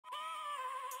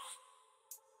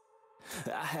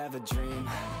I have a dream,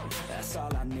 that's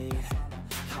all I need.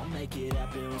 I'll make it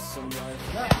happen with some work.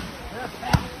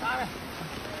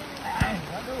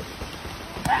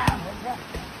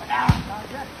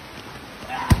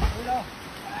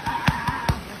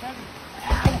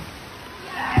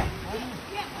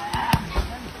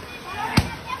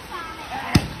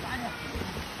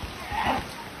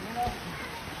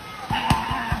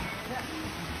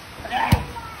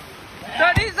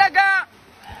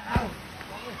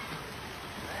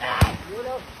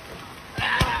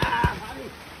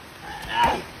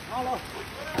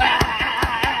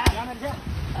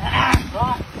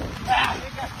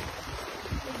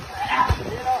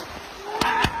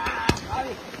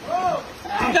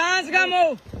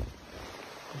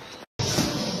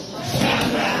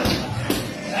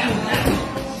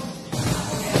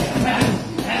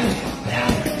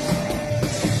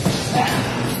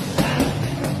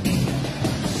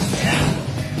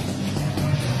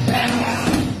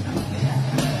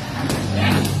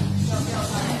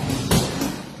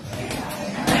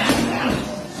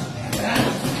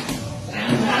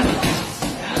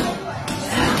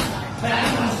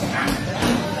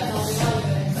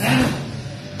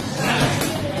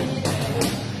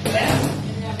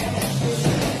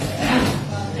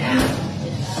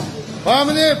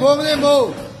 Permanent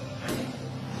move.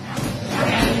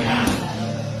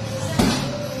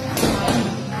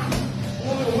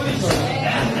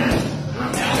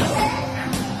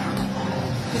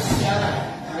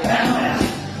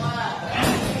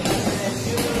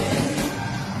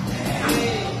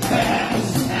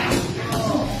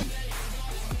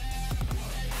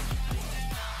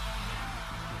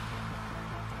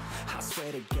 I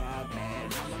swear to God, man,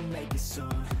 I'ma make it soon.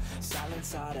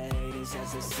 Silence all the haters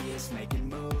as they see us making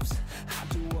moves. I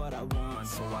do what I want,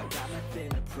 so I got nothing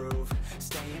to prove.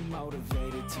 Staying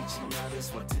motivated, teaching others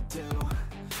what to do.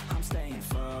 I'm staying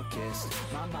focused,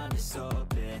 my mind is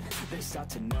open. They start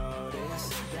to notice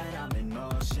that I'm in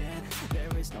motion.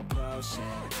 There is no potion,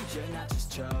 you're not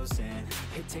just chosen.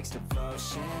 It takes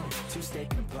devotion to stay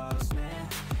composed, man.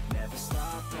 Never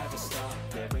stop,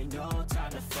 there ain't no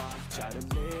time to fall. Try to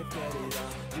live, get it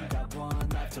all. You got one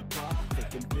life to ball.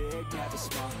 Thinking big, never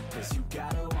small, cause you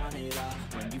gotta want it all.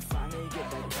 When you finally get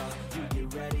that call, you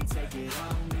get ready, take it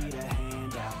on. Need a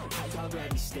hand out, I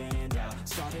already stand out.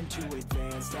 Starting to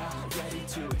advance now, ready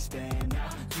to expand now.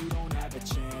 You don't have a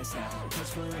chance now,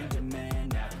 cause we're in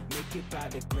demand now. Make it by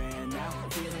the grand now,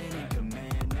 feeling in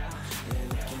command now. They're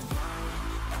looking right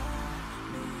at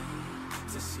me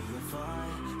to see if I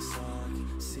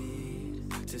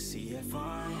succeed, to see if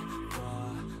I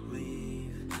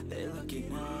believe. They're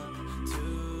looking up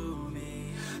to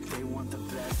me. They want the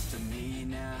best of me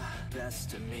now,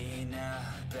 best of me now,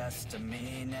 best of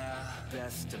me now,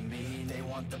 best of me. They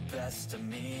want the best of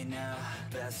me now,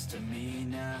 best of me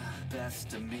now,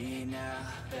 best of me now,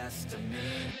 best of me.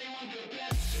 They want the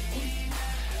best of me now.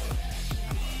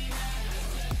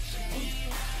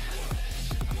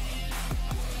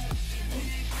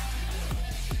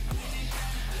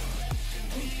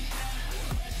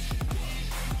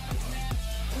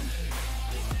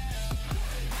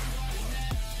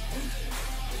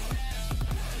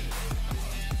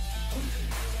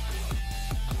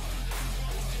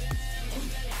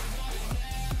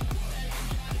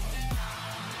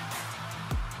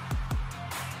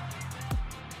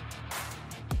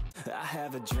 I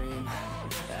have a dream,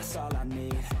 that's all I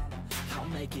need. I'll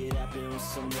make it happen with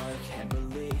some work and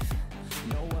belief.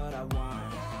 Know what I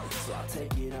want, so I'll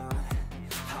take it on.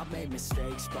 I've made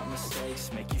mistakes, but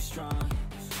mistakes make you strong.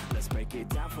 Let's break it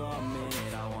down for a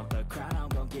minute. I want the crown, I'm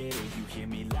gon' get it. You hear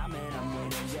me loud, man, I'm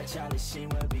winning. Yeah, Charlie Sheen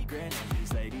will be grinning.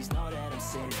 These ladies know that I'm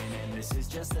sinning, and this is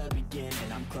just the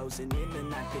beginning. I'm closing in the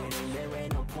ninth inning. There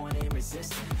ain't no point in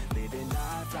resisting. Living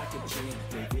life like a dream,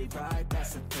 live it right,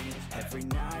 that's the thing. Every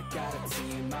night got a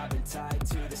team, I've been tied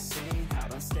to the scene.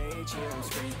 Out on stage, here on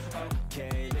screen.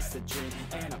 Okay, it's the dream,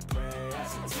 and I pray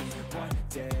as a team. One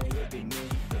day it'll be me.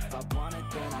 If I want it,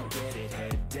 then I get it.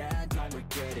 Head down, don't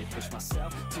regret it. Push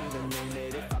myself to the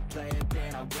limit. If I play it,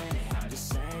 then I win it. I'm just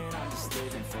saying, I'm just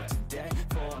living for today.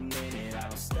 For a minute, I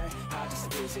don't stay, I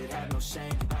just visit. Have no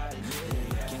shame, I admit it.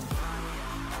 Looking right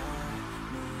at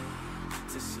me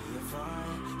to see if I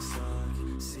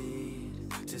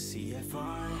succeed, to see if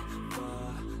I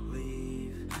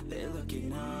believe. They're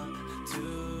looking up to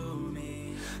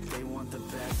me. They want the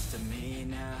best of me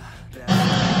now.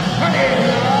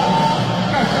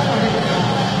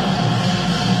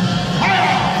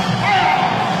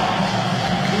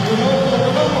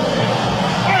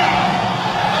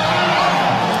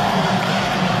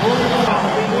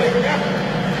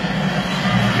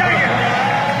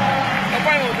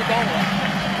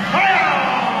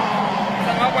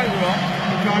 နော်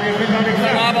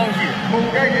15ပေါင်းရှိပုံ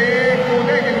ကြိုက်ရေပုံ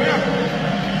ကြိုက်ရေခင်ဗျာ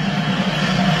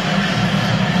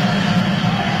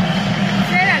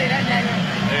ဆဲရတယ်လည်းအများကြီး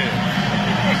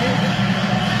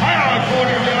ဟာကို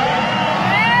ရီးယား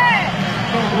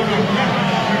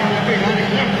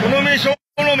ထုံးလုံးမင်း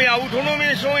ရှုံးလို့မရဘူးထုံးလုံးမ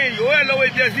င်းရှုံးရင်ရိုးရဲ့လော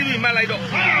ဝေးပြက်စီးပြီးမှတ်လိုက်တော့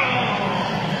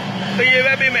တရေ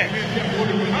ပဲပေးမယ်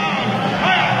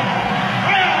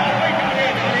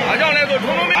အားကြောင့်လဲဆို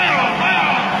ထုံးလုံးမင်း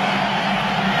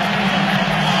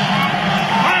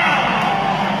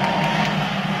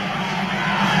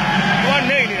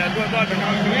နေနေတာတွတ်သွားတယ်ခင်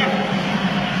ဗျာ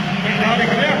ဒါတယ်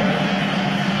ခင်ဗျာ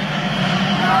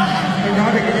ဒါ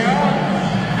တယ်ခင်ဗျာ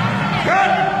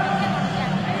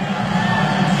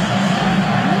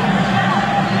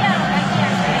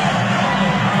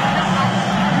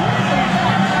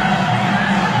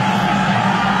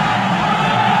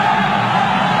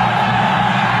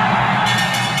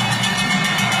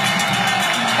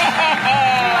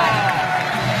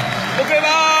โอเค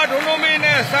ပါဒုံလုံးမင်း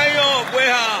နဲ့ဆိုင်းရောပွဲ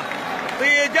ဟာ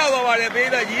ကြောက်ပါပါတယ်ပေး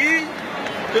သက်ကြီး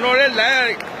ကျွန်တော်လည်းလ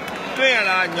မ်းတွေ့ရ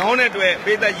တာညောင်းတဲ့တွေ့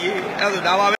ပေးသက်ကြီးအဲ့ဒါဆို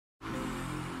ဒါပါပဲ